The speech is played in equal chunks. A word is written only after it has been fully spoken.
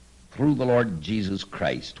Through the Lord Jesus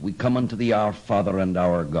Christ, we come unto thee, our Father and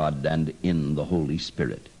our God, and in the Holy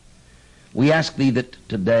Spirit. We ask thee that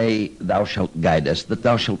today thou shalt guide us, that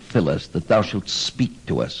thou shalt fill us, that thou shalt speak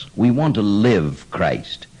to us. We want to live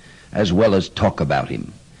Christ as well as talk about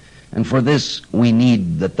him. And for this we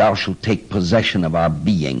need that thou shalt take possession of our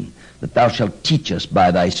being, that thou shalt teach us by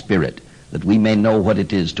thy Spirit, that we may know what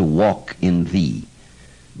it is to walk in thee.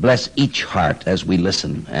 Bless each heart as we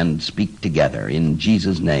listen and speak together. In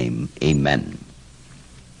Jesus' name, amen.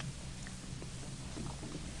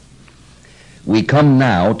 We come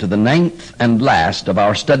now to the ninth and last of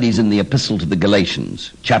our studies in the Epistle to the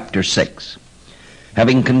Galatians, chapter 6.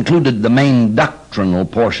 Having concluded the main doctrinal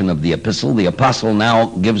portion of the epistle, the apostle now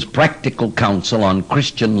gives practical counsel on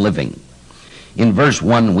Christian living. In verse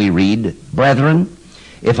 1 we read, "Brethren,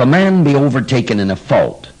 if a man be overtaken in a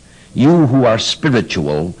fault, you who are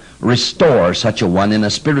spiritual, restore such a one in a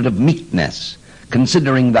spirit of meekness,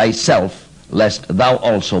 considering thyself, lest thou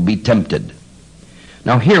also be tempted."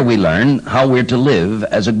 Now here we learn how we're to live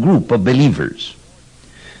as a group of believers.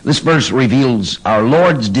 This verse reveals our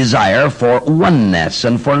Lord's desire for oneness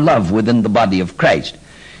and for love within the body of Christ.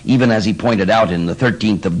 Even as he pointed out in the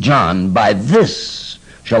 13th of John, "By this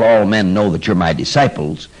shall all men know that you're my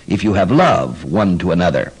disciples, if you have love one to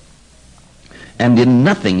another." And in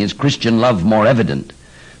nothing is Christian love more evident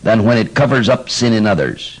than when it covers up sin in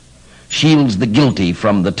others, shields the guilty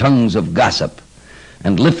from the tongues of gossip,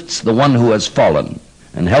 and lifts the one who has fallen,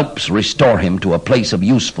 and helps restore him to a place of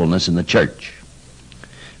usefulness in the church.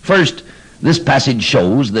 First, this passage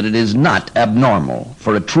shows that it is not abnormal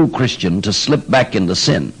for a true Christian to slip back into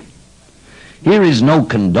sin. Here is no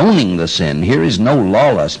condoning the sin. Here is no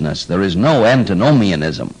lawlessness. There is no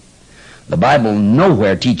antinomianism. The Bible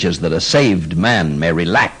nowhere teaches that a saved man may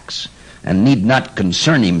relax and need not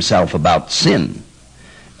concern himself about sin.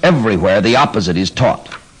 Everywhere the opposite is taught.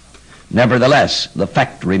 Nevertheless, the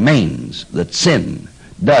fact remains that sin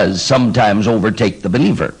does sometimes overtake the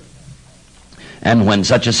believer. And when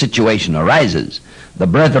such a situation arises, the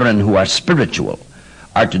brethren who are spiritual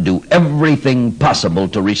are to do everything possible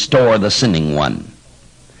to restore the sinning one.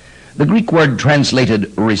 The Greek word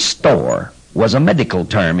translated restore was a medical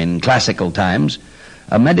term in classical times,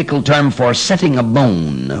 a medical term for setting a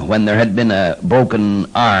bone when there had been a broken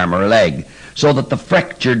arm or leg, so that the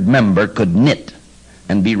fractured member could knit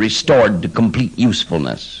and be restored to complete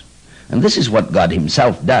usefulness. And this is what God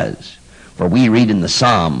himself does. For we read in the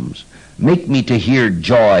Psalms, "Make me to hear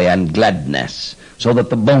joy and gladness, so that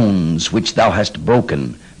the bones which thou hast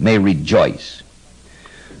broken may rejoice."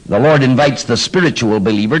 The Lord invites the spiritual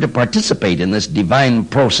believer to participate in this divine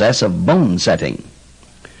process of bone setting.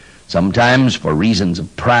 Sometimes, for reasons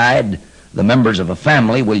of pride, the members of a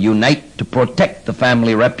family will unite to protect the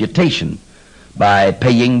family reputation by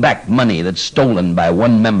paying back money that's stolen by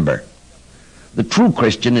one member. The true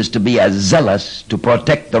Christian is to be as zealous to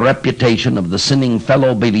protect the reputation of the sinning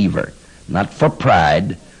fellow believer, not for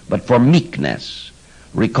pride, but for meekness,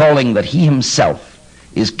 recalling that he himself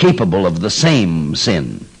is capable of the same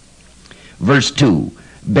sin. Verse 2,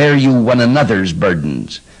 "Bear you one another's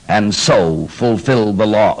burdens, and so fulfill the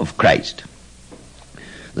law of Christ."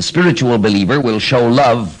 The spiritual believer will show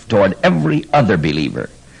love toward every other believer,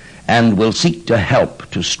 and will seek to help,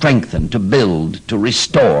 to strengthen, to build, to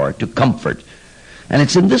restore, to comfort. And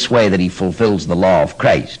it's in this way that he fulfills the law of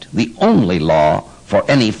Christ, the only law for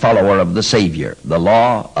any follower of the Savior, the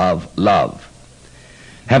law of love.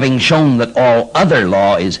 Having shown that all other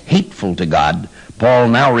law is hateful to God, Paul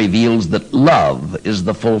now reveals that love is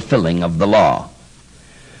the fulfilling of the law.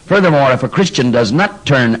 Furthermore, if a Christian does not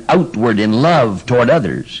turn outward in love toward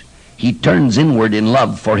others, he turns inward in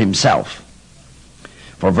love for himself.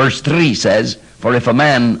 For verse 3 says, "For if a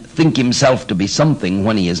man think himself to be something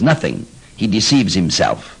when he is nothing, he deceives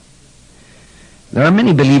himself." There are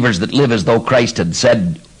many believers that live as though Christ had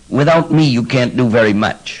said, "Without me you can't do very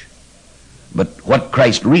much." But what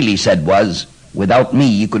Christ really said was, "Without me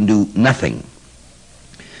you can do nothing."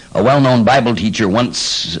 A well-known Bible teacher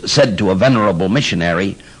once said to a venerable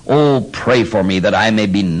missionary, "Oh, pray for me that I may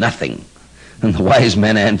be nothing." And the wise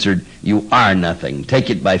man answered, "You are nothing. Take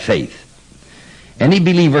it by faith." Any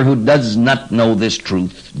believer who does not know this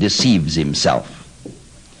truth deceives himself.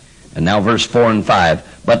 And now verse 4 and 5,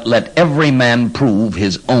 "But let every man prove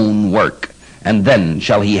his own work, and then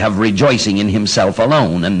shall he have rejoicing in himself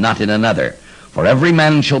alone, and not in another. For every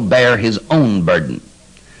man shall bear his own burden."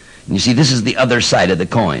 And you see, this is the other side of the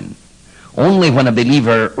coin. Only when a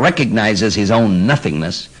believer recognizes his own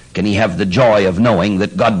nothingness can he have the joy of knowing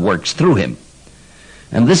that God works through him.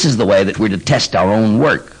 And this is the way that we're to test our own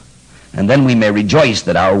work. And then we may rejoice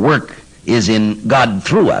that our work is in God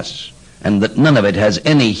through us, and that none of it has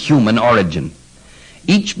any human origin.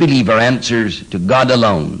 Each believer answers to God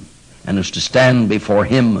alone and is to stand before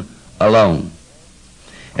Him alone.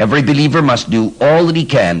 Every believer must do all that he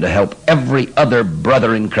can to help every other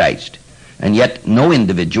brother in Christ, and yet no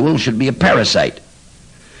individual should be a parasite.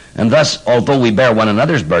 And thus, although we bear one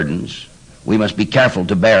another's burdens, we must be careful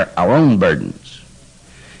to bear our own burdens.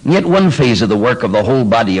 And yet one phase of the work of the whole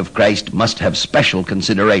body of Christ must have special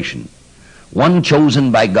consideration. One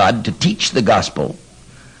chosen by God to teach the gospel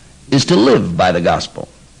is to live by the gospel.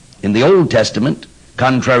 In the Old Testament,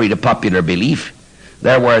 contrary to popular belief,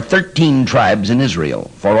 there were 13 tribes in Israel,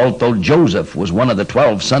 for although Joseph was one of the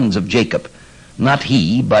 12 sons of Jacob, not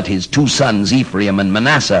he, but his 2 sons, Ephraim and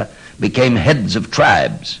Manasseh, became heads of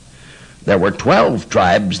tribes. There were 12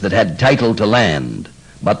 tribes that had title to land,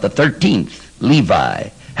 but the 13th, Levi,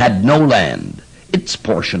 had no land. Its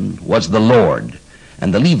portion was the Lord,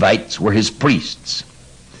 and the Levites were his priests.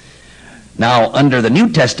 Now, under the New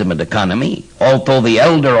Testament economy, although the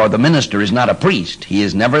elder or the minister is not a priest, he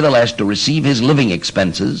is nevertheless to receive his living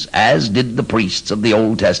expenses, as did the priests of the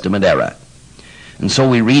Old Testament era. And so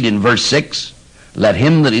we read in verse 6, "Let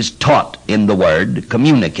him that is taught in the word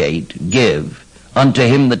communicate, give, unto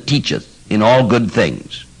him that teacheth in all good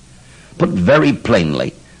things." Put very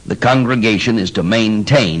plainly, the congregation is to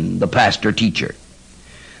maintain the pastor-teacher.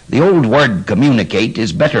 The old word communicate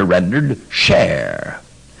is better rendered share.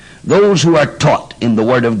 Those who are taught in the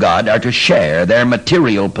Word of God are to share their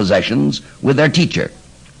material possessions with their teacher.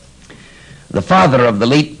 The father of the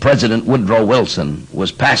late President Woodrow Wilson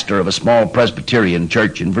was pastor of a small Presbyterian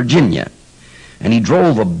church in Virginia, and he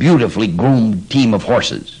drove a beautifully groomed team of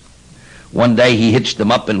horses. One day he hitched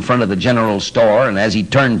them up in front of the general store, and as he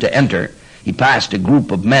turned to enter, he passed a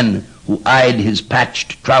group of men who eyed his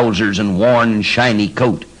patched trousers and worn, shiny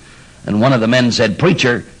coat. And one of the men said,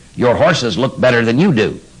 "Preacher, your horses look better than you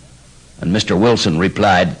do." And Mr. Wilson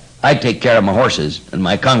replied, "I take care of my horses, and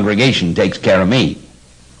my congregation takes care of me."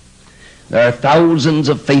 There are thousands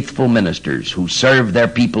of faithful ministers who serve their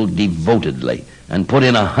people devotedly and put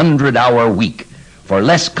in a 100-hour week for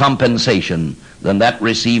less compensation than that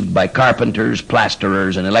received by carpenters,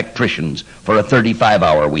 plasterers, and electricians for a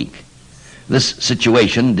 35-hour week. This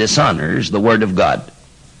situation dishonors the Word of God.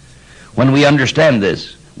 When we understand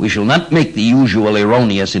this, we shall not make the usual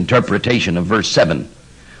erroneous interpretation of verse 7,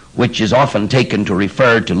 which is often taken to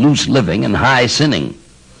refer to loose living and high sinning.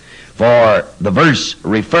 For the verse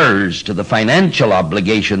refers to the financial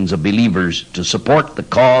obligations of believers to support the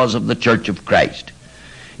cause of the Church of Christ.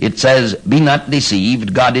 It says, "Be not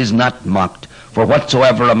deceived, God is not mocked, for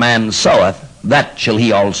whatsoever a man soweth, that shall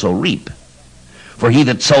he also reap. For he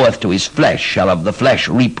that soweth to his flesh shall of the flesh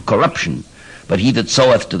reap corruption, but he that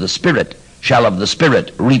soweth to the Spirit shall of the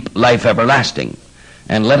Spirit reap life everlasting.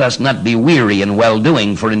 And let us not be weary in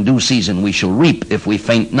well-doing, for in due season we shall reap if we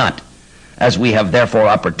faint not. As we have therefore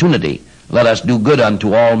opportunity, let us do good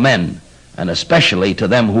unto all men, and especially to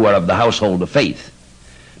them who are of the household of faith."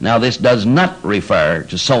 Now this does not refer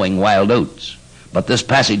to sowing wild oats, but this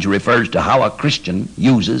passage refers to how a Christian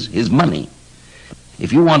uses his money.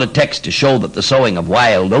 If you want a text to show that the sowing of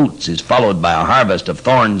wild oats is followed by a harvest of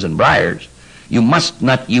thorns and briars, you must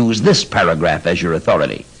not use this paragraph as your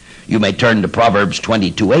authority. You may turn to Proverbs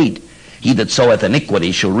 22:8. "He that soweth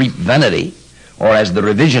iniquity shall reap vanity," or as the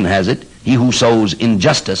revision has it, "He who sows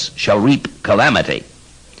injustice shall reap calamity."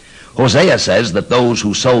 Hosea says that those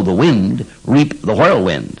who sow the wind reap the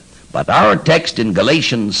whirlwind. But our text in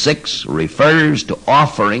Galatians 6 refers to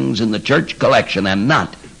offerings in the church collection and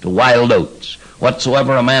not to wild oats.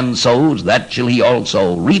 "Whatsoever a man sows, that shall he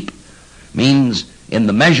also reap," means in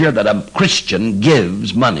the measure that a Christian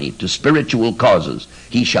gives money to spiritual causes,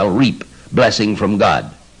 he shall reap blessing from God.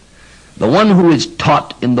 The one who is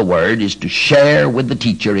taught in the Word is to share with the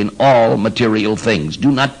teacher in all material things. Do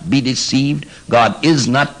not be deceived. God is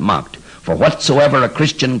not mocked. For whatsoever a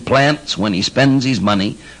Christian plants when he spends his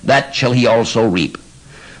money, that shall he also reap.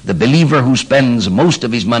 The believer who spends most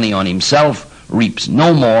of his money on himself reaps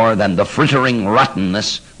no more than the frittering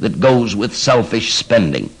rottenness that goes with selfish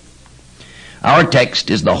spending. Our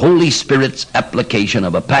text is the Holy Spirit's application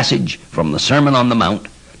of a passage from the Sermon on the Mount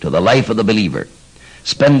to the life of the believer.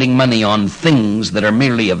 Spending money on things that are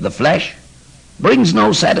merely of the flesh brings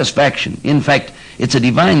no satisfaction. In fact, it's a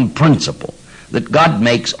divine principle that God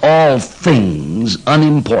makes all things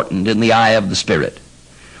unimportant in the eye of the Spirit.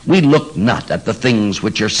 We look not at the things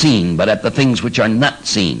which are seen, but at the things which are not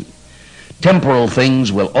seen. Temporal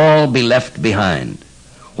things will all be left behind.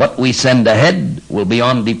 What we send ahead will be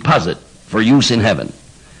on deposit for use in heaven.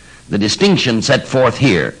 The distinction set forth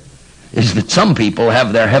here is that some people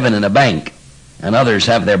have their heaven in a bank and others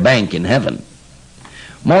have their bank in heaven.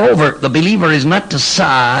 Moreover, the believer is not to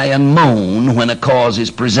sigh and moan when a cause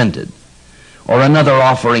is presented or another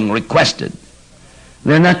offering requested.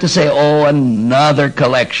 They're not to say, oh, another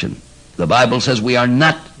collection. The Bible says we are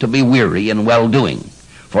not to be weary in well-doing,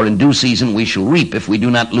 for in due season we shall reap if we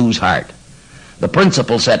do not lose heart. The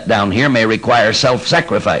principle set down here may require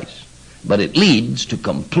self-sacrifice, but it leads to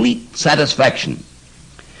complete satisfaction.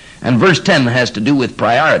 And verse 10 has to do with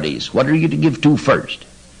priorities. What are you to give to first?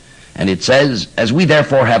 And it says, as we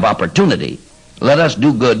therefore have opportunity, let us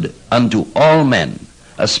do good unto all men,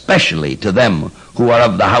 especially to them who are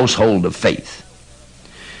of the household of faith.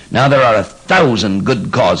 Now there are 1,000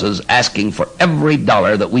 good causes asking for every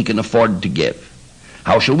dollar that we can afford to give.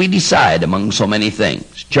 How shall we decide among so many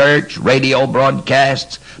things? Church, radio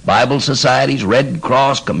broadcasts, Bible societies, Red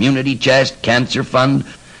Cross, community chest, cancer fund.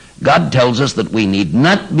 God tells us that we need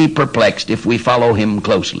not be perplexed if we follow him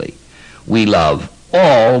closely. We love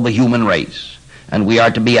all the human race, and we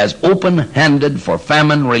are to be as open-handed for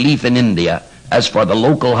famine relief in India as for the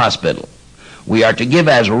local hospital. We are to give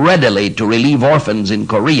as readily to relieve orphans in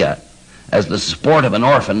Korea as the support of an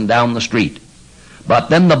orphan down the street. But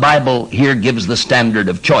then the Bible here gives the standard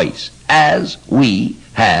of choice, as we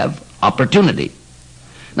have opportunity.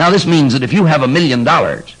 Now this means that if you have $1 million,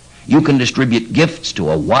 you can distribute gifts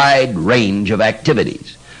to a wide range of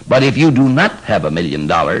activities. But if you do not have $1 million,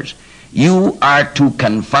 you are to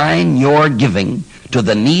confine your giving to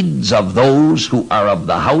the needs of those who are of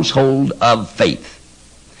the household of faith.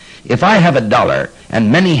 If I have $1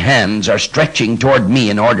 and many hands are stretching toward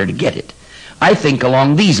me in order to get it, I think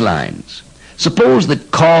along these lines. Suppose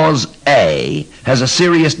that cause A has a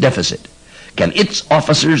serious deficit. Can its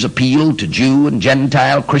officers appeal to Jew and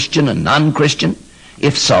Gentile, Christian and non-Christian?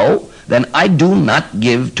 If so, then I do not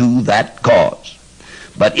give to that cause.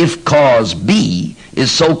 But if cause B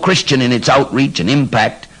is so Christian in its outreach and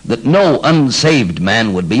impact that no unsaved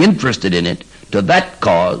man would be interested in it, to that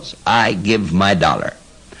cause I give my $1.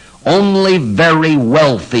 Only very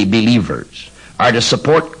wealthy believers are to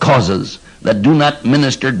support causes that do not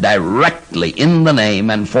minister directly in the name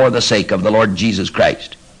and for the sake of the Lord Jesus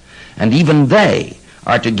Christ. And even they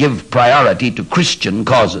are to give priority to Christian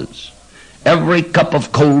causes. Every cup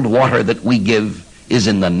of cold water that we give is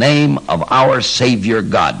in the name of our Savior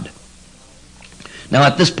God. Now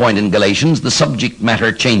at this point in Galatians, the subject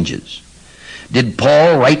matter changes. Did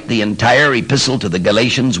Paul write the entire epistle to the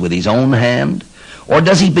Galatians with his own hand? Or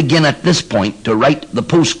does he begin at this point to write the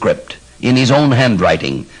postscript in his own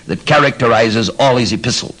handwriting that characterizes all his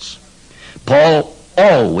epistles? Paul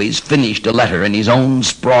always finished a letter in his own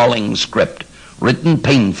sprawling script, written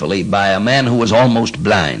painfully by a man who was almost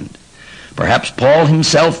blind. Perhaps Paul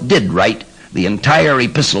himself did write the entire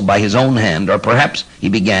epistle by his own hand, or perhaps he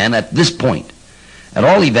began at this point. At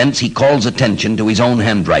all events, he calls attention to his own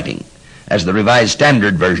handwriting. As the Revised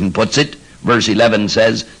Standard Version puts it, verse 11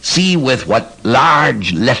 says, "See with what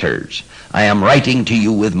large letters I am writing to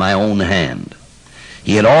you with my own hand."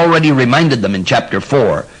 He had already reminded them in chapter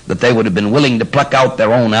 4 that they would have been willing to pluck out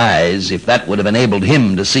their own eyes if that would have enabled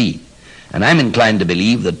him to see. And I'm inclined to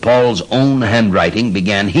believe that Paul's own handwriting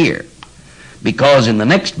began here, because in the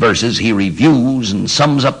next verses he reviews and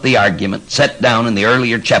sums up the argument set down in the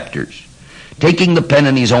earlier chapters. Taking the pen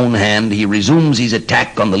in his own hand, he resumes his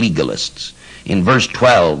attack on the legalists. In verse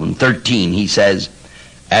 12 and 13 he says,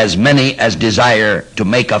 "As many as desire to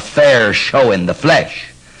make a fair show in the flesh,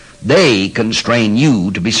 they constrain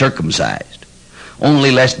you to be circumcised,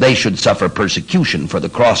 only lest they should suffer persecution for the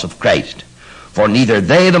cross of Christ. For neither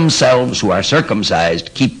they themselves who are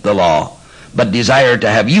circumcised keep the law, but desire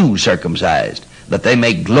to have you circumcised, that they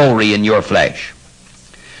may glory in your flesh."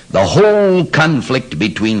 The whole conflict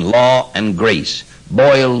between law and grace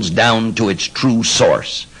boils down to its true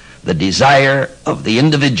source, the desire of the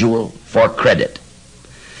individual for credit.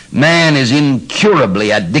 Man is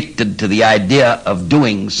incurably addicted to the idea of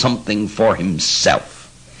doing something for himself.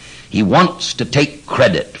 He wants to take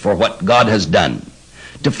credit for what God has done,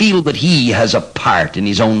 to feel that he has a part in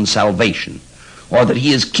his own salvation, or that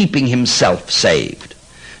he is keeping himself saved.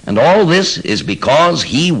 And all this is because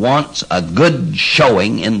he wants a good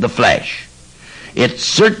showing in the flesh. It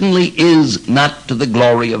certainly is not to the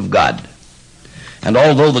glory of God. And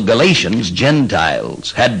although the Galatians,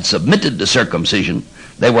 Gentiles, had submitted to circumcision,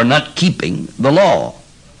 they were not keeping the law.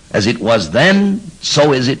 As it was then,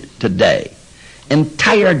 so is it today.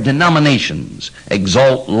 Entire denominations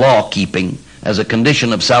exalt law-keeping as a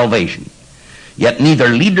condition of salvation. Yet neither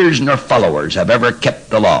leaders nor followers have ever kept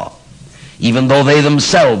the law. Even though they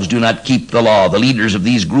themselves do not keep the law, the leaders of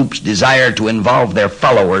these groups desire to involve their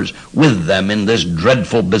followers with them in this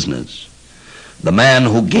dreadful business. The man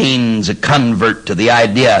who gains a convert to the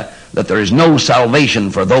idea that there is no salvation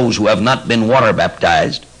for those who have not been water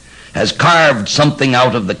baptized, has carved something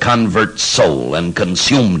out of the convert's soul and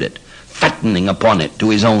consumed it, fattening upon it to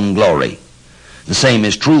his own glory. The same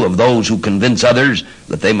is true of those who convince others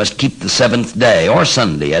that they must keep the seventh day or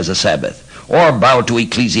Sunday as a Sabbath, or bow to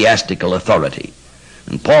ecclesiastical authority.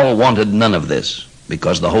 And Paul wanted none of this,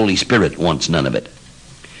 because the Holy Spirit wants none of it.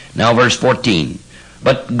 Now verse 14,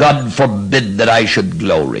 "But God forbid that I should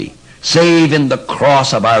glory, save in the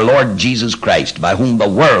cross of our Lord Jesus Christ, by whom the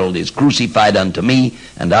world is crucified unto me,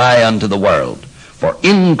 and I unto the world. For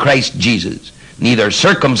in Christ Jesus neither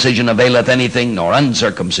circumcision availeth anything, nor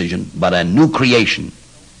uncircumcision, but a new creation.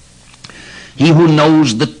 He who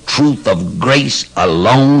knows the truth of grace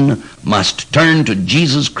alone must turn to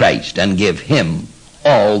Jesus Christ and give him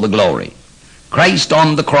all the glory." Christ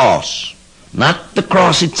on the cross, not the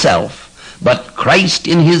cross itself, but Christ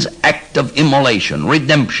in his act of immolation,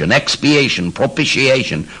 redemption, expiation,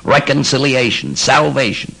 propitiation, reconciliation,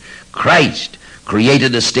 salvation. Christ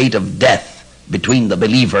created a state of death between the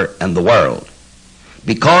believer and the world.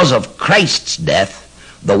 Because of Christ's death,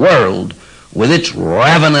 the world, with its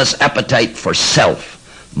ravenous appetite for self,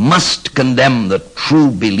 must condemn the true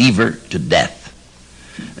believer to death.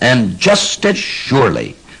 And just as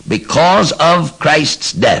surely, because of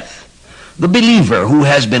Christ's death, the believer who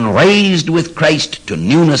has been raised with Christ to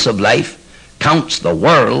newness of life counts the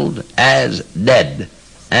world as dead,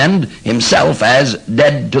 and himself as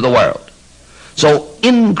dead to the world. So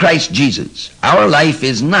in Christ Jesus, our life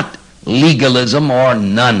is not legalism or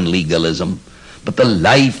non-legalism, but the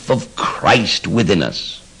life of Christ within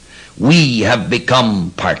us. We have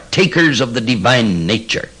become partakers of the divine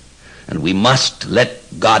nature, and we must let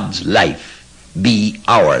God's life be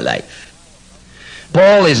our life.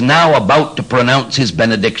 Paul is now about to pronounce his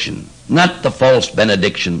benediction, not the false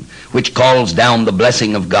benediction which calls down the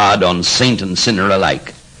blessing of God on saint and sinner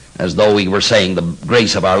alike, as though he were saying, "The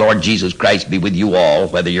grace of our Lord Jesus Christ be with you all,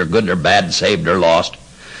 whether you're good or bad, saved or lost."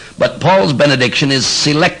 But Paul's benediction is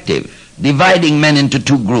selective, dividing men into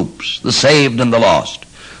two groups, the saved and the lost,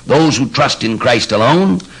 those who trust in Christ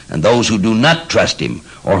alone and those who do not trust him,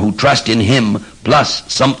 or who trust in him plus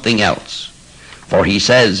something else. For he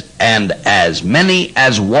says, "And as many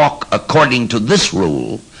as walk according to this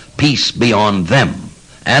rule, peace be on them,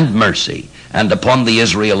 and mercy, and upon the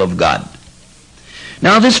Israel of God."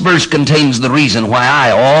 Now this verse contains the reason why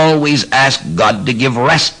I always ask God to give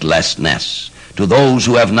restlessness to those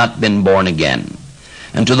who have not been born again,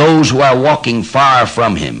 and to those who are walking far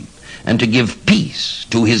from him, and to give peace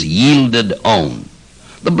to his yielded own.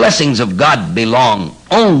 The blessings of God belong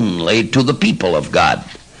only to the people of God,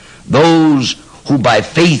 those who by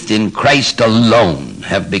faith in Christ alone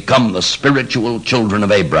have become the spiritual children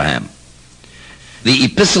of Abraham. The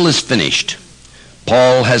epistle is finished.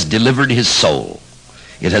 Paul has delivered his soul.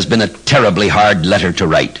 It has been a terribly hard letter to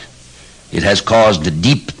write. It has caused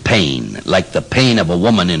deep pain, like the pain of a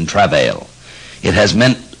woman in travail. It has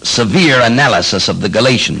meant severe analysis of the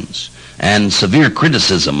Galatians and severe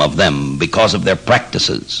criticism of them because of their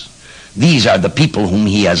practices. These are the people whom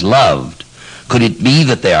he has loved. Could it be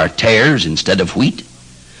that they are tares instead of wheat?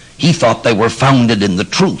 He thought they were founded in the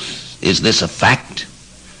truth. Is this a fact?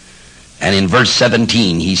 And in verse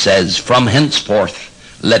 17 he says, "From henceforth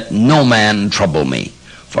let no man trouble me,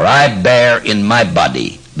 for I bear in my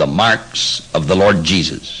body the marks of the Lord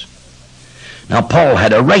Jesus." Now Paul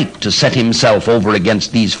had a right to set himself over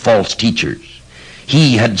against these false teachers.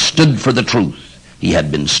 He had stood for the truth. He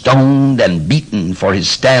had been stoned and beaten for his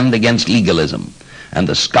stand against legalism, and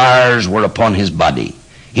the scars were upon his body.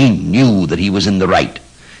 He knew that he was in the right.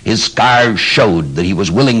 His scars showed that he was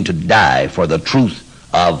willing to die for the truth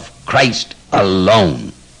of Christ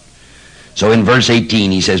alone. So in verse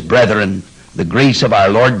 18 he says, "Brethren, the grace of our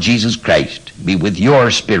Lord Jesus Christ be with your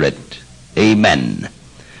spirit. Amen."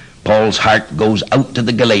 Paul's heart goes out to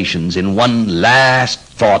the Galatians in one last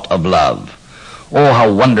thought of love. Oh,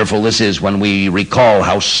 how wonderful this is when we recall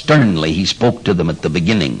how sternly he spoke to them at the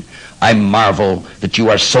beginning. "I marvel that you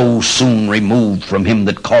are so soon removed from him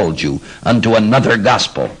that called you unto another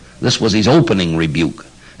gospel." This was his opening rebuke.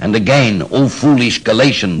 And again, "O foolish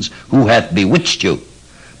Galatians, who hath bewitched you?"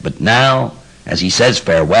 But now, as he says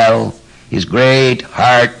farewell, his great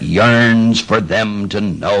heart yearns for them to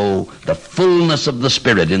know the fullness of the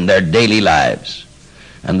Spirit in their daily lives.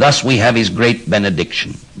 And thus we have his great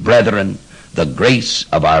benediction. "Brethren, the grace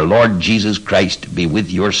of our Lord Jesus Christ be with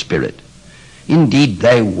your spirit." Indeed,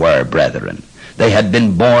 they were brethren. They had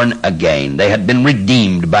been born again. They had been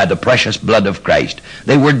redeemed by the precious blood of Christ.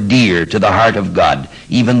 They were dear to the heart of God,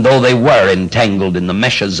 even though they were entangled in the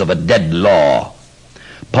meshes of a dead law.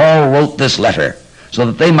 Paul wrote this letter so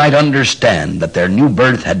that they might understand that their new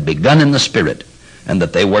birth had begun in the Spirit, and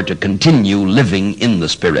that they were to continue living in the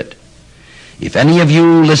Spirit. If any of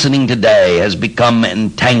you listening today has become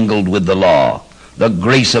entangled with the law, the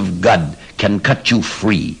grace of God can cut you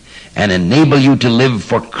free and enable you to live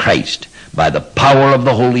for Christ by the power of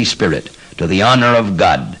the Holy Spirit, to the honor of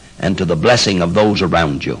God and to the blessing of those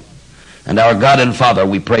around you. And our God and Father,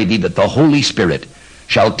 we pray thee that the Holy Spirit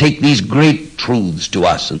shall take these great truths to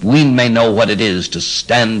us, and we may know what it is to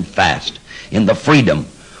stand fast in the freedom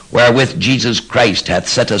wherewith Jesus Christ hath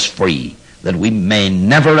set us free, that we may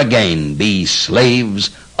never again be slaves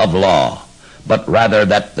of law, but rather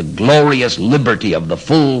that the glorious liberty of the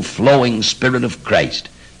full flowing Spirit of Christ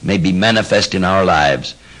may be manifest in our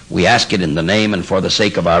lives. We ask it in the name and for the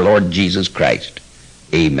sake of our Lord Jesus Christ.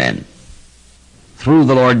 Amen. Through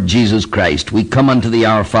the Lord Jesus Christ, we come unto thee,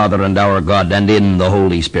 our Father and our God, and in the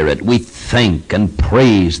Holy Spirit. We thank and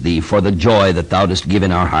praise thee for the joy that thou dost give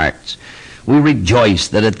in our hearts. We rejoice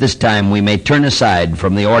that at this time we may turn aside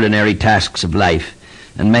from the ordinary tasks of life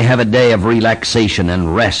and may have a day of relaxation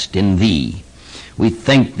and rest in thee. We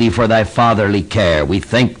thank thee for thy fatherly care. We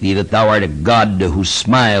thank thee that thou art a God who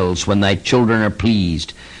smiles when thy children are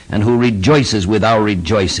pleased and who rejoices with our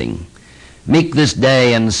rejoicing. Make this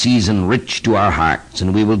day and season rich to our hearts,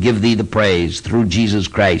 and we will give thee the praise through Jesus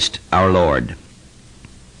Christ our Lord.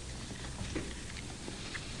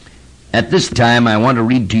 At this time, I want to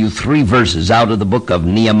read to you 3 verses out of the book of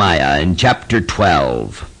Nehemiah in chapter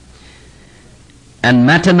 12. And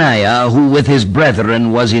Mattaniah, who with his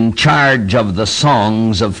brethren was in charge of the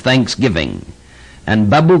songs of thanksgiving,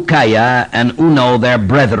 and Babukiah and Uno their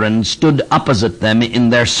brethren stood opposite them in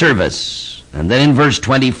their service. And then in verse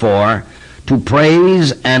 24, to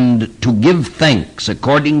praise and to give thanks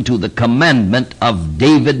according to the commandment of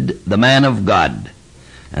David the man of God.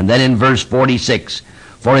 And then in verse 46,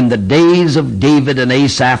 for in the days of David and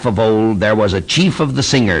Asaph of old there was a chief of the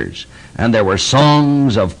singers, and there were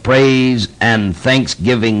songs of praise and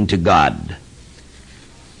thanksgiving to God.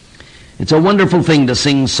 It's a wonderful thing to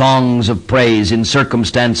sing songs of praise in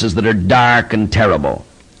circumstances that are dark and terrible.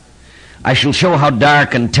 I shall show how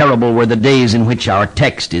dark and terrible were the days in which our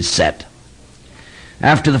text is set.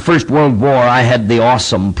 After the First World War, I had the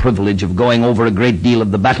awesome privilege of going over a great deal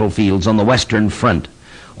of the battlefields on the Western Front,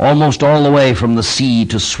 almost all the way from the sea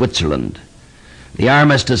to Switzerland. The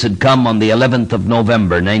armistice had come on the 11th of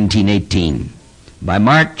November, 1918. By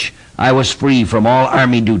March, I was free from all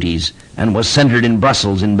army duties and was centered in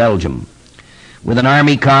Brussels in Belgium. With an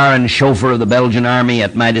army car and chauffeur of the Belgian army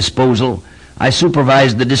at my disposal, I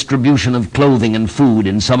supervised the distribution of clothing and food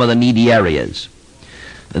in some of the needy areas.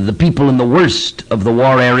 The people in the worst of the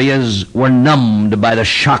war areas were numbed by the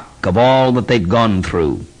shock of all that they'd gone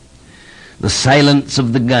through. The silence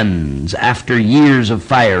of the guns after years of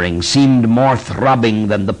firing seemed more throbbing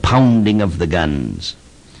than the pounding of the guns.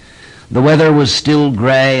 The weather was still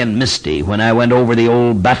gray and misty when I went over the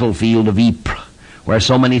old battlefield of Ypres, where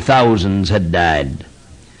so many thousands had died.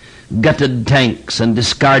 Gutted tanks and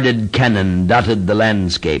discarded cannon dotted the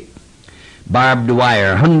landscape. Barbed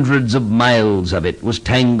wire, hundreds of miles of it, was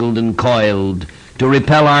tangled and coiled to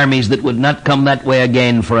repel armies that would not come that way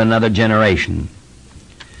again for another generation.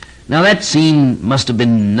 Now that scene must have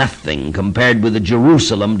been nothing compared with the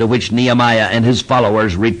Jerusalem to which Nehemiah and his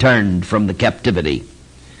followers returned from the captivity.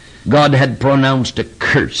 God had pronounced a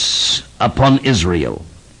curse upon Israel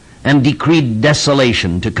and decreed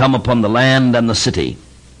desolation to come upon the land and the city.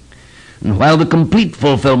 And while the complete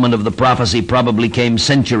fulfillment of the prophecy probably came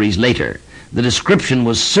centuries later, the description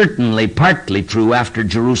was certainly partly true after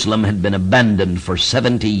Jerusalem had been abandoned for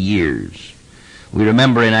 70 years. We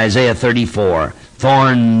remember in Isaiah 34,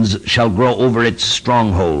 thorns shall grow over its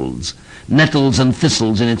strongholds, nettles and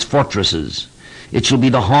thistles in its fortresses. It shall be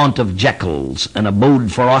the haunt of jackals, an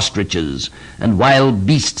abode for ostriches, and wild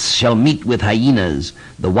beasts shall meet with hyenas.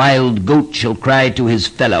 The wild goat shall cry to his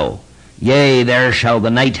fellow. Yea, there shall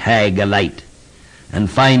the night hag alight,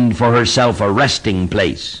 and find for herself a resting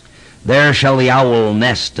place. There shall the owl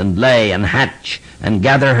nest and lay and hatch, and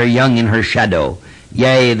gather her young in her shadow.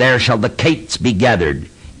 Yea, there shall the kites be gathered,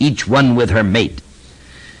 each one with her mate.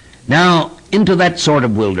 Now, into that sort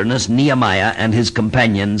of wilderness, Nehemiah and his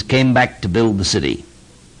companions came back to build the city.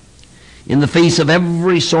 In the face of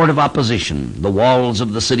every sort of opposition, the walls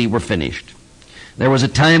of the city were finished. There was a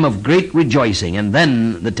time of great rejoicing, and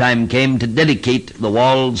then the time came to dedicate the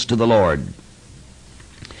walls to the Lord.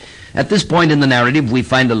 At this point in the narrative, we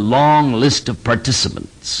find a long list of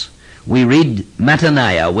participants. We read,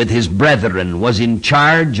 Mattaniah with his brethren was in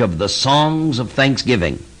charge of the songs of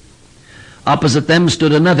thanksgiving. Opposite them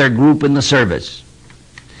stood another group in the service.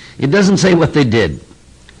 It doesn't say what they did.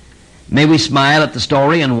 May we smile at the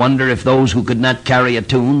story and wonder if those who could not carry a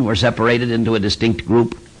tune were separated into a distinct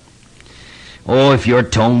group? Oh, if you're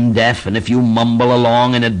tone deaf and if you mumble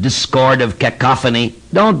along in a discord of cacophony,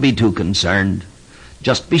 don't be too concerned.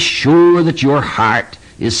 Just be sure that your heart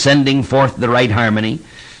is sending forth the right harmony,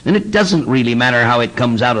 and it doesn't really matter how it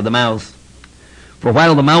comes out of the mouth. For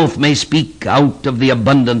while the mouth may speak out of the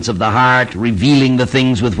abundance of the heart, revealing the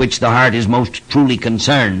things with which the heart is most truly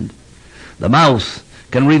concerned, the mouth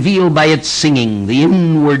can reveal by its singing the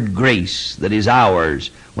inward grace that is ours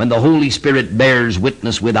when the Holy Spirit bears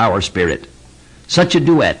witness with our spirit. Such a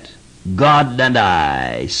duet, God and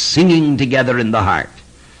I, singing together in the heart,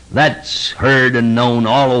 that's heard and known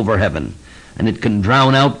all over heaven, and it can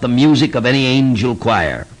drown out the music of any angel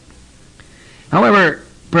choir. However,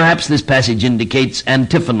 perhaps this passage indicates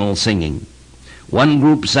antiphonal singing. One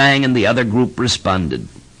group sang and the other group responded.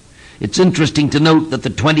 It's interesting to note that the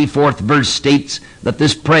 24th verse states that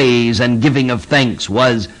this praise and giving of thanks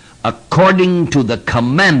was according to the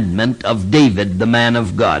commandment of David, the man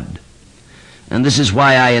of God. And this is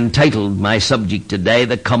why I entitled my subject today,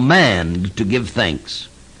 The Command to Give Thanks.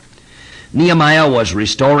 Nehemiah was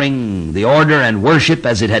restoring the order and worship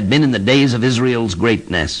as it had been in the days of Israel's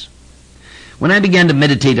greatness. When I began to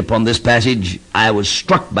meditate upon this passage, I was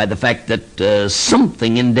struck by the fact that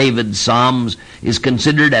something in David's Psalms is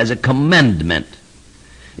considered as a commandment.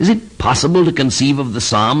 Is it possible to conceive of the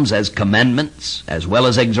Psalms as commandments as well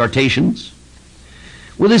as exhortations?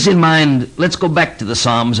 With this in mind, let's go back to the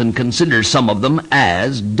Psalms and consider some of them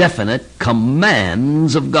as definite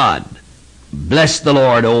commands of God. Bless the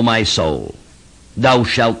Lord, O my soul. Thou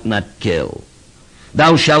shalt not kill.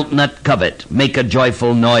 Thou shalt not covet. Make a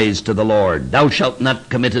joyful noise to the Lord. Thou shalt not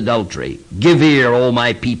commit adultery. Give ear, O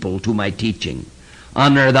my people, to my teaching.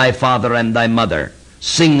 Honor thy father and thy mother.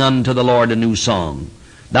 Sing unto the Lord a new song.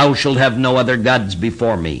 Thou shalt have no other gods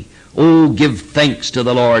before me. O give thanks to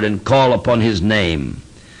the Lord and call upon his name.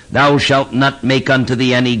 Thou shalt not make unto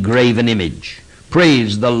thee any graven image.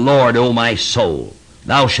 Praise the Lord, O my soul.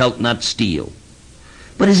 Thou shalt not steal.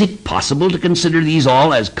 But is it possible to consider these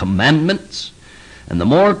all as commandments? And the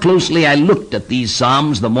more closely I looked at these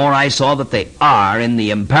Psalms, the more I saw that they are in the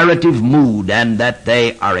imperative mood and that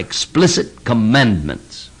they are explicit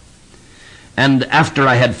commandments. And after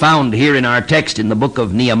I had found here in our text in the book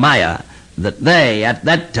of Nehemiah that they, at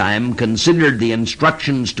that time, considered the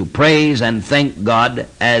instructions to praise and thank God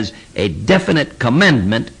as a definite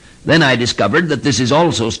commandment, then I discovered that this is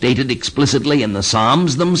also stated explicitly in the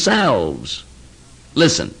Psalms themselves.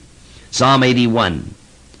 Listen, Psalm 81.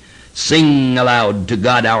 Sing aloud to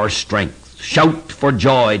God our strength. Shout for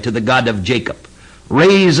joy to the God of Jacob.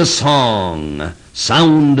 Raise a song.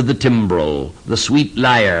 Sound the timbrel, the sweet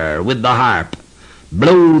lyre with the harp.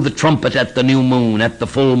 Blow the trumpet at the new moon, at the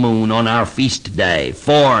full moon, on our feast day.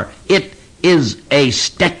 For it is a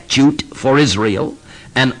statute for Israel,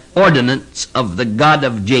 an ordinance of the God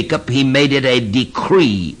of Jacob. He made it a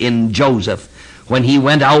decree in Joseph when he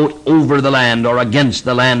went out over the land or against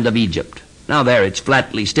the land of Egypt. Now there it's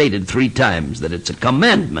flatly stated 3 times that it's a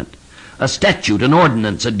commandment, a statute, an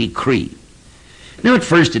ordinance, a decree. Now at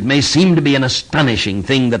first it may seem to be an astonishing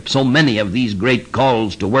thing that so many of these great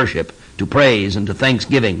calls to worship, to praise, and to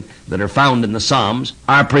thanksgiving that are found in the Psalms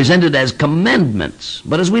are presented as commandments.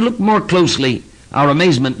 But as we look more closely, our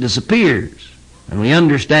amazement disappears, and we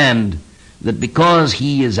understand that because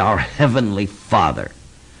he is our heavenly Father,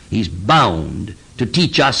 he's bound to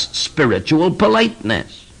teach us spiritual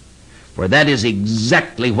politeness. For that is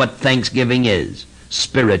exactly what thanksgiving is,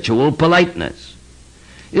 spiritual politeness.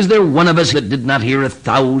 Is there one of us that did not hear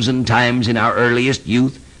 1,000 times in our earliest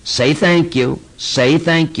youth, say thank you, say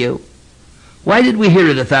thank you? Why did we hear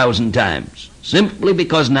it 1,000 times? Simply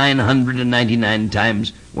because 999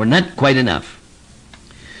 times were not quite enough.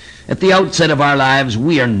 At the outset of our lives,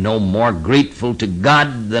 we are no more grateful to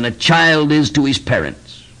God than a child is to his parents.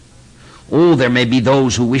 Oh, there may be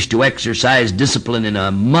those who wish to exercise discipline in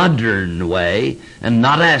a modern way and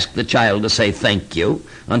not ask the child to say thank you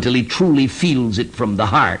until he truly feels it from the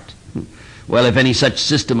heart. Well, if any such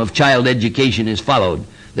system of child education is followed,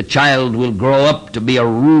 the child will grow up to be a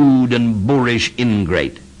rude and boorish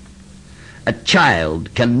ingrate. A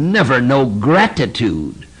child can never know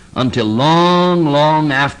gratitude until long,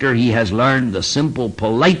 long after he has learned the simple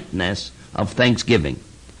politeness of thanksgiving.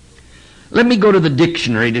 Let me go to the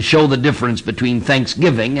dictionary to show the difference between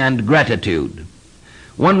thanksgiving and gratitude.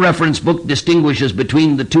 One reference book distinguishes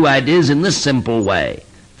between the two ideas in this simple way.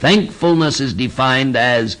 Thankfulness is defined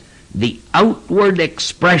as the outward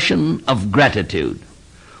expression of gratitude,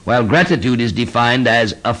 while gratitude is defined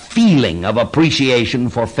as a feeling of appreciation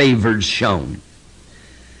for favors shown.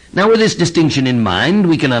 Now, with this distinction in mind,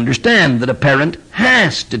 we can understand that a parent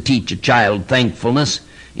has to teach a child thankfulness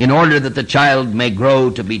in order that the child may grow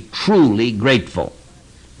to be truly grateful.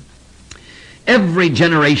 Every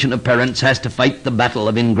generation of parents has to fight the battle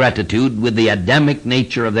of ingratitude with the Adamic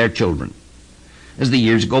nature of their children. As the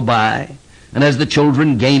years go by, and as the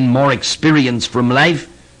children gain more experience from life,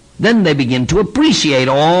 then they begin to appreciate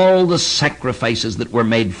all the sacrifices that were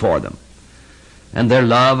made for them. And their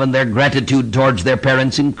love and their gratitude towards their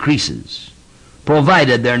parents increases,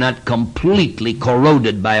 provided they're not completely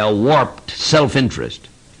corroded by a warped self-interest.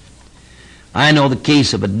 I know the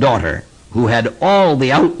case of a daughter who had all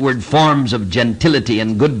the outward forms of gentility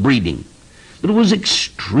and good breeding, but was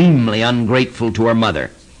extremely ungrateful to her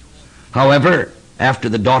mother. However, after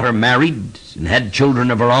the daughter married and had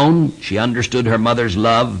children of her own, she understood her mother's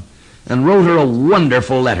love and wrote her a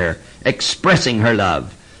wonderful letter expressing her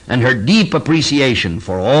love and her deep appreciation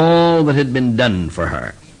for all that had been done for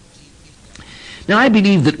her. Now, I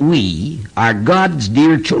believe that we are God's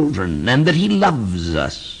dear children and that He loves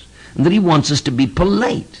us and that He wants us to be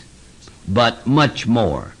polite, but much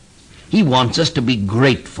more. He wants us to be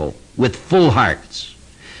grateful with full hearts.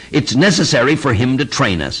 It's necessary for Him to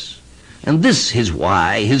train us, and this is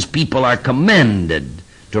why His people are commanded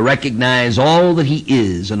to recognize all that He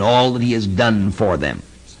is and all that He has done for them.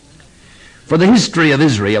 For the history of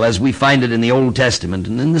Israel, as we find it in the Old Testament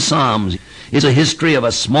and in the Psalms, is a history of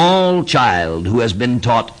a small child who has been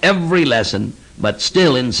taught every lesson, but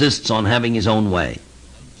still insists on having his own way.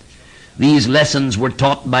 These lessons were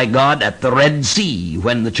taught by God at the Red Sea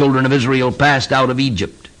when the children of Israel passed out of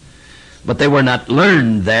Egypt. But they were not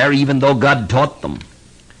learned there, even though God taught them.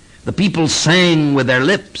 The people sang with their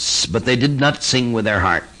lips, but they did not sing with their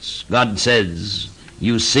hearts. God says,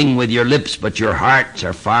 "You sing with your lips, but your hearts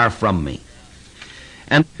are far from me."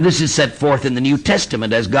 And this is set forth in the New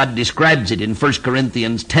Testament as God describes it in 1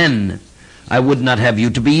 Corinthians 10. "I would not have you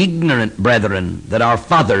to be ignorant, brethren, that our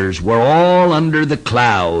fathers were all under the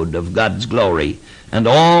cloud of God's glory, and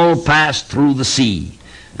all passed through the sea,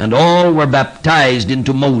 and all were baptized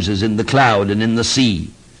into Moses in the cloud and in the sea."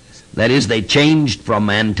 That is, they changed from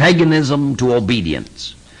antagonism to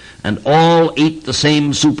obedience. "And all ate the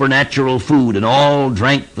same supernatural food, and all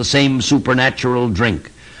drank the same supernatural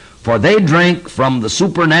drink. For they drank from the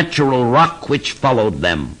supernatural rock which followed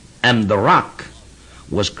them, and the rock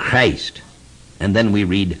was Christ." And then we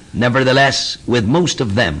read, "Nevertheless, with most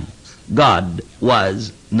of them, God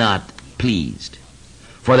was not pleased,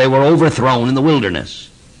 for they were overthrown in the wilderness."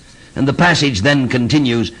 And the passage then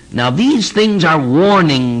continues, "Now these things are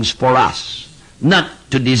warnings for us, not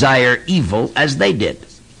to desire evil as they did."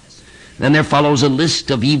 Then there follows a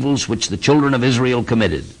list of evils which the children of Israel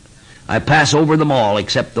committed. I pass over them all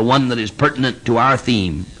except the one that is pertinent to our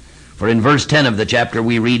theme. For in verse 10 of the chapter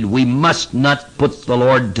we read, "We must not put the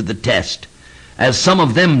Lord to the test, as some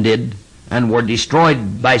of them did, and were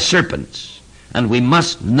destroyed by serpents. And we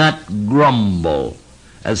must not grumble,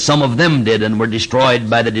 as some of them did, and were destroyed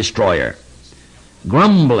by the destroyer."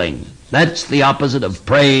 Grumbling, that's the opposite of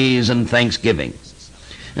praise and thanksgiving.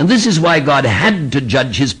 And this is why God had to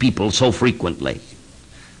judge His people so frequently.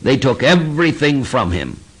 They took everything from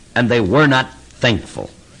Him, and they were not thankful.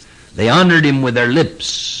 They honored Him with their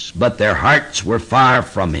lips, but their hearts were far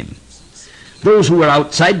from Him. Those who were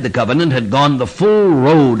outside the covenant had gone the full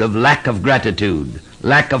road of lack of gratitude,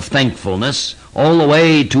 lack of thankfulness, all the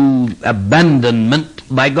way to abandonment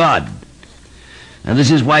by God. And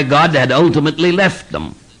this is why God had ultimately left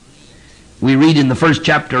them. We read in the first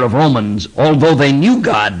chapter of Romans, "Although they knew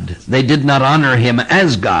God, they did not honor Him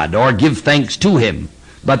as God or give thanks to Him,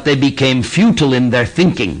 but they became futile in their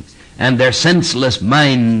thinking, and their senseless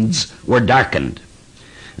minds were darkened."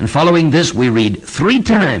 And following this, we read 3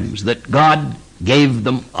 times that God gave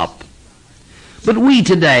them up. But we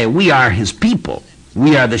today, we are His people.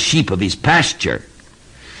 We are the sheep of His pasture.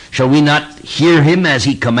 Shall we not hear Him as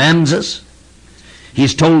He commands us?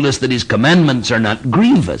 He's told us that His commandments are not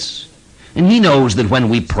grievous. And He knows that when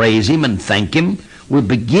we praise Him and thank Him, we're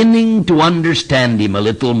beginning to understand Him a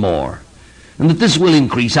little more. And that this will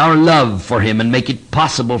increase our love for Him and make it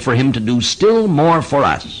possible for Him to do still more for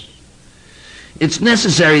us. It's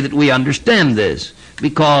necessary that we understand this,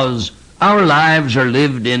 because our lives are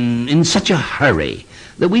lived in such a hurry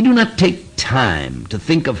that we do not take time to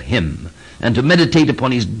think of Him and to meditate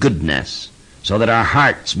upon His goodness, so that our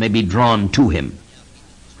hearts may be drawn to Him.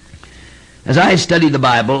 As I study the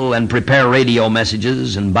Bible and prepare radio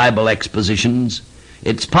messages and Bible expositions,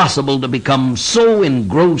 it's possible to become so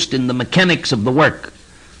engrossed in the mechanics of the work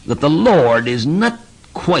that the Lord is not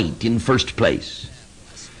quite in first place.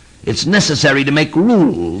 It's necessary to make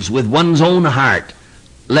rules with one's own heart,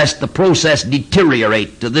 lest the process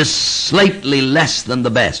deteriorate to this slightly less than the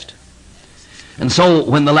best. And so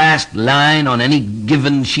when the last line on any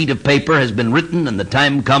given sheet of paper has been written and the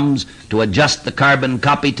time comes to adjust the carbon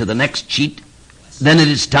copy to the next sheet, then it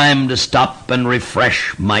is time to stop and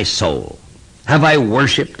refresh my soul. Have I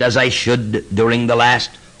worshipped as I should during the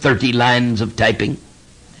last 30 lines of typing?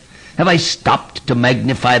 Have I stopped to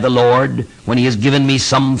magnify the Lord when He has given me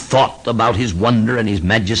some thought about His wonder and His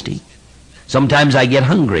majesty? Sometimes I get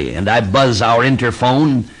hungry and I buzz our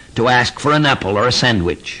interphone to ask for an apple or a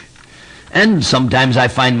sandwich. And sometimes I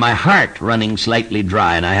find my heart running slightly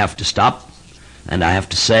dry and I have to stop and I have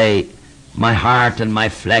to say, my heart and my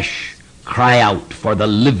flesh cry out for the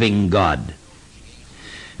living God.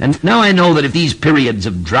 And now I know that if these periods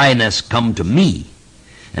of dryness come to me,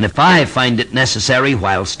 and if I find it necessary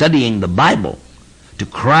while studying the Bible to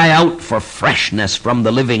cry out for freshness from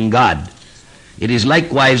the living God, it is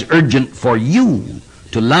likewise urgent for you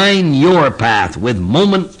to line your path with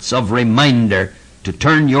moments of reminder to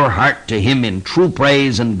turn your heart to Him in true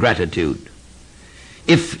praise and gratitude.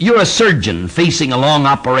 If you're a surgeon facing a long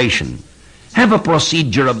operation, have a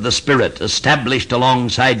procedure of the Spirit established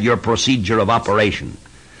alongside your procedure of operation.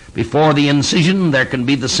 Before the incision, there can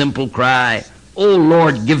be the simple cry, "O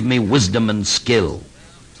Lord, give me wisdom and skill."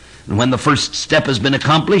 And when the first step has been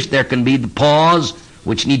accomplished, there can be the pause,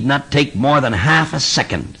 which need not take more than half a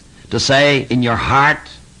second, to say in your heart,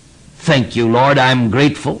 "Thank you, Lord, I'm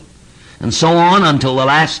grateful," and so on until the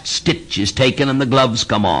last stitch is taken and the gloves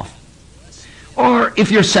come off. Or if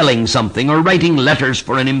you're selling something or writing letters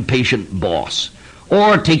for an impatient boss,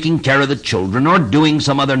 or taking care of the children, or doing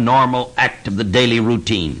some other normal act of the daily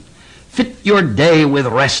routine, fit your day with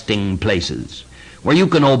resting places where you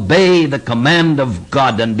can obey the command of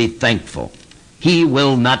God and be thankful. He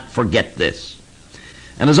will not forget this.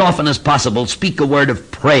 And as often as possible, speak a word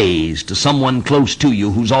of praise to someone close to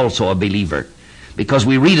you who's also a believer. Because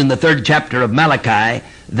we read in the 3rd chapter of Malachi,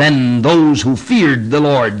 "Then those who feared the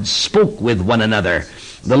Lord spoke with one another.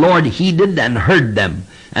 The Lord heeded and heard them,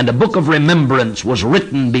 and a book of remembrance was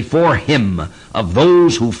written before Him of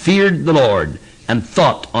those who feared the Lord and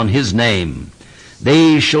thought on His name.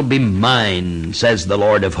 They shall be mine, says the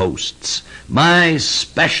Lord of hosts, my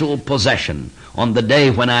special possession on the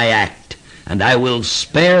day when I act, and I will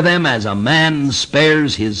spare them as a man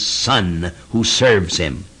spares his son who serves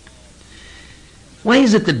him." Why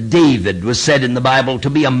is it that David was said in the Bible to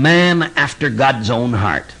be a man after God's own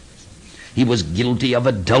heart? He was guilty of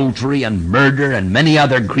adultery and murder and many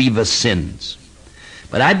other grievous sins.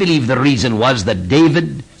 But I believe the reason was that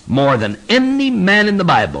David, more than any man in the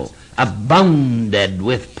Bible, abounded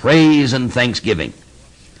with praise and thanksgiving.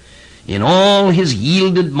 In all his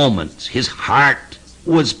yielded moments, his heart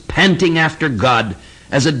was panting after God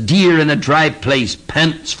as a deer in a dry place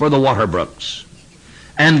pants for the water brooks.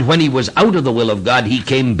 And when he was out of the will of God, he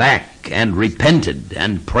came back and repented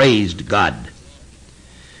and praised God.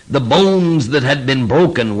 The bones that had been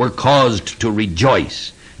broken were caused to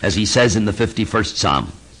rejoice, as he says in the 51st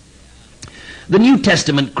Psalm. The New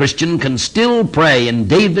Testament Christian can still pray in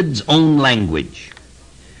David's own language.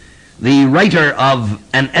 The writer of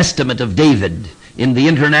An Estimate of David in the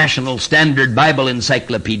International Standard Bible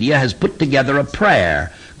Encyclopedia has put together a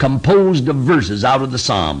prayer composed of verses out of the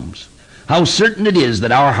Psalms. How certain it is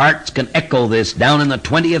that our hearts can echo this down in the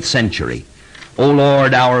 20th century. O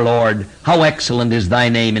Lord, our Lord, how excellent is thy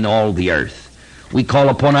name in all the earth. We call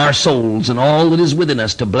upon our souls and all that is within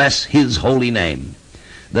us to bless his holy name.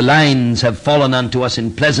 The lines have fallen unto us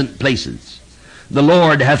in pleasant places. The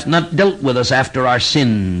Lord hath not dealt with us after our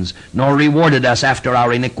sins, nor rewarded us after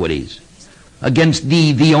our iniquities. Against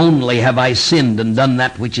thee, thee only, have I sinned and done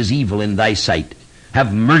that which is evil in thy sight.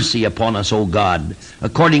 Have mercy upon us, O God,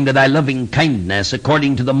 according to thy loving kindness,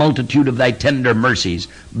 according to the multitude of thy tender mercies.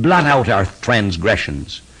 Blot out our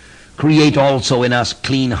transgressions. Create also in us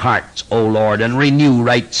clean hearts, O Lord, and renew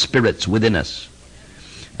right spirits within us.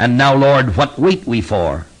 And now, Lord, what wait we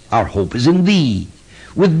for? Our hope is in thee.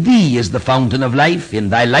 With thee is the fountain of life. In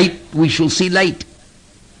thy light we shall see light.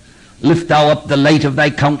 Lift thou up the light of thy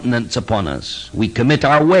countenance upon us. We commit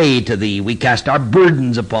our way to thee. We cast our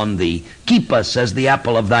burdens upon thee. Keep us as the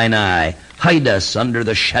apple of thine eye. Hide us under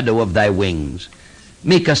the shadow of thy wings.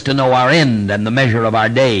 Make us to know our end and the measure of our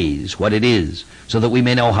days, what it is, so that we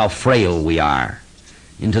may know how frail we are.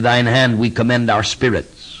 Into thine hand we commend our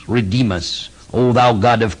spirits. Redeem us, O thou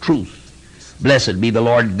God of truth. Blessed be the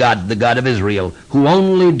Lord God, the God of Israel, who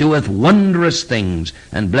only doeth wondrous things,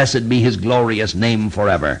 and blessed be his glorious name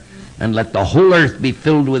forever. And let the whole earth be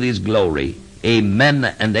filled with his glory.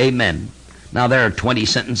 Amen and amen. Now there are 20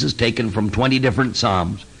 sentences taken from 20 different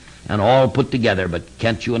Psalms, and all put together, but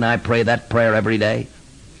can't you and I pray that prayer every day?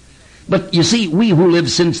 But you see, we who live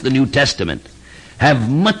since the New Testament have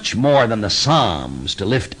much more than the Psalms to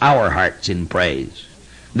lift our hearts in praise.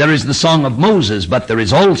 There is the Song of Moses, but there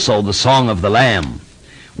is also the Song of the Lamb.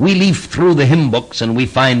 We leaf through the hymn books and we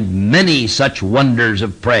find many such wonders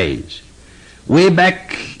of praise. Way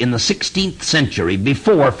back in the 16th century,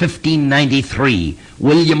 before 1593,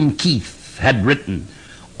 William Keith had written,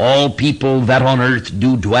 "All people that on earth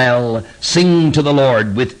do dwell, sing to the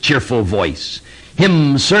Lord with cheerful voice.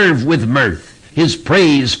 Him serve with mirth, his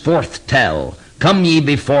praise forth tell. Come ye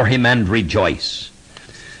before him and rejoice."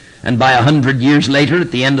 And by 100 years later,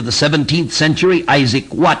 at the end of the 17th century,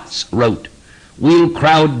 Isaac Watts wrote, "We'll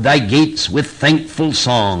crowd thy gates with thankful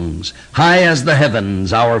songs, high as the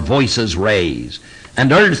heavens our voices raise,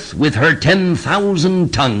 and earth with her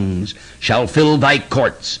 10,000 tongues shall fill thy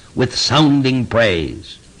courts with sounding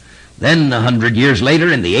praise." Then 100 years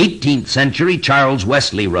later, in the 18th century, Charles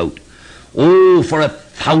Wesley wrote, "Oh, for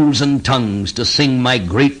 1,000 tongues to sing my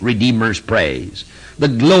great Redeemer's praise, the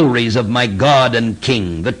glories of my God and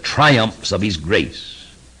King, the triumphs of his grace.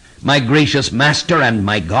 My gracious Master and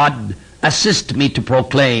my God, assist me to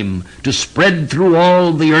proclaim, to spread through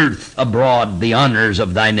all the earth abroad the honors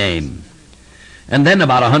of thy name." And then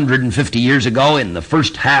about 150 years ago, in the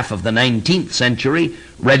first half of the 19th century,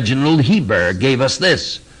 Reginald Heber gave us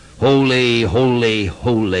this, "Holy, holy,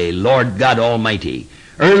 holy, Lord God Almighty,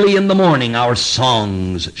 early in the morning our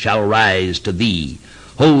songs shall rise to thee.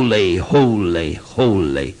 Holy, holy,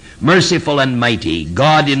 holy, merciful and mighty,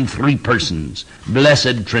 God in three persons,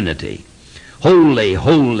 blessed Trinity. Holy,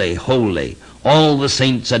 holy, holy, all the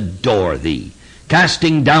saints adore thee,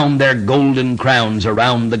 casting down their golden crowns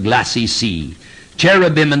around the glassy sea.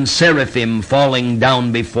 Cherubim and seraphim falling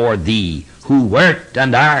down before thee, who wert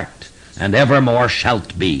and art, and evermore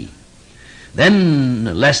shalt be."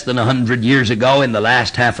 Then, less than 100 years ago, in the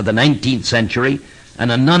last half of the 19th century,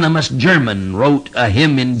 an anonymous German wrote a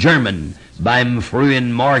hymn in German, Beim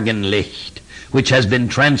frühen Morgenlicht, which has been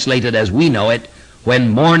translated as we know it, "When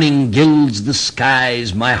morning gilds the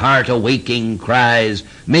skies, my heart awaking cries,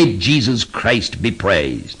 may Jesus Christ be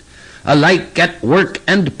praised. Alike at work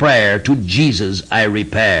and prayer to Jesus I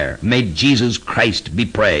repair, may Jesus Christ be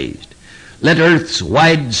praised. Let earth's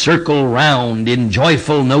wide circle round in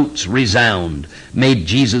joyful notes resound, may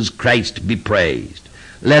Jesus Christ be praised.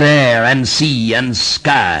 Let air and sea and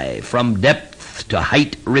sky from depth to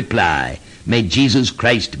height reply, may Jesus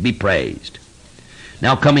Christ be praised."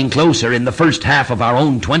 Now coming closer, in the first half of our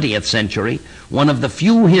own 20th century, one of the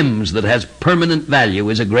few hymns that has permanent value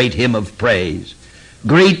is a great hymn of praise.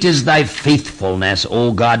 "Great is thy faithfulness,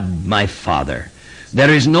 O God my Father. There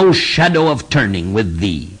is no shadow of turning with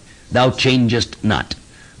thee. Thou changest not.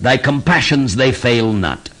 Thy compassions they fail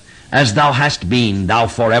not. As thou hast been, thou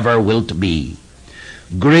forever wilt be.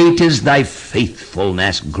 Great is thy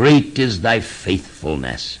faithfulness, great is thy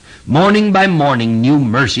faithfulness. Morning by morning new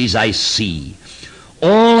mercies I see.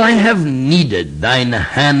 All I have needed, thine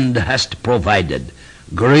hand hast provided.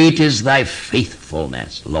 Great is thy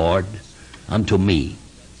faithfulness, Lord, unto me."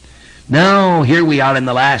 Now, here we are in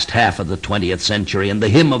the last half of the 20th century, and the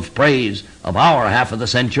hymn of praise of our half of the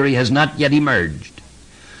century has not yet emerged.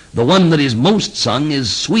 The one that is most sung is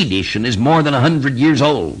Swedish and is more than 100 years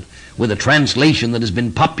old, with a translation that has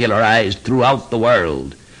been popularized throughout the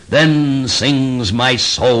world. "Then sings my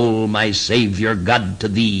soul, my Savior God, to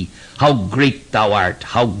thee, how great thou art,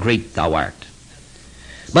 how great thou art."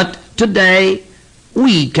 But today,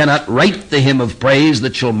 we cannot write the hymn of praise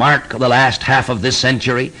that shall mark the last half of this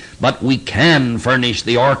century, but we can furnish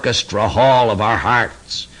the orchestra hall of our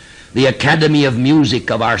hearts, the academy of music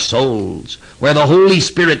of our souls, where the Holy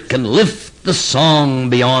Spirit can lift the song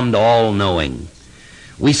beyond all knowing.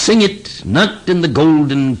 We sing it not in the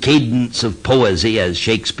golden cadence of poesy, as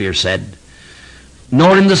Shakespeare said,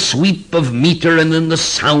 nor in the sweep of meter and in the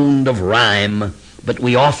sound of rhyme, but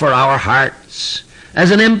we offer our hearts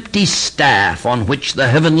as an empty staff on which the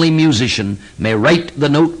heavenly musician may write the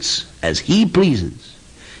notes as he pleases,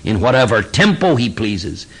 in whatever tempo he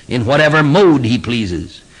pleases, in whatever mode he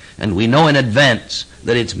pleases, and we know in advance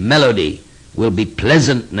that its melody will be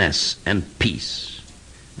pleasantness and peace.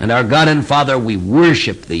 And our God and Father, we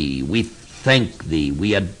worship thee, we thank thee,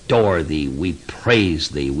 we adore thee, we praise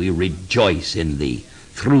thee, we rejoice in thee,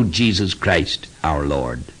 through Jesus Christ our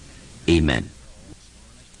Lord. Amen.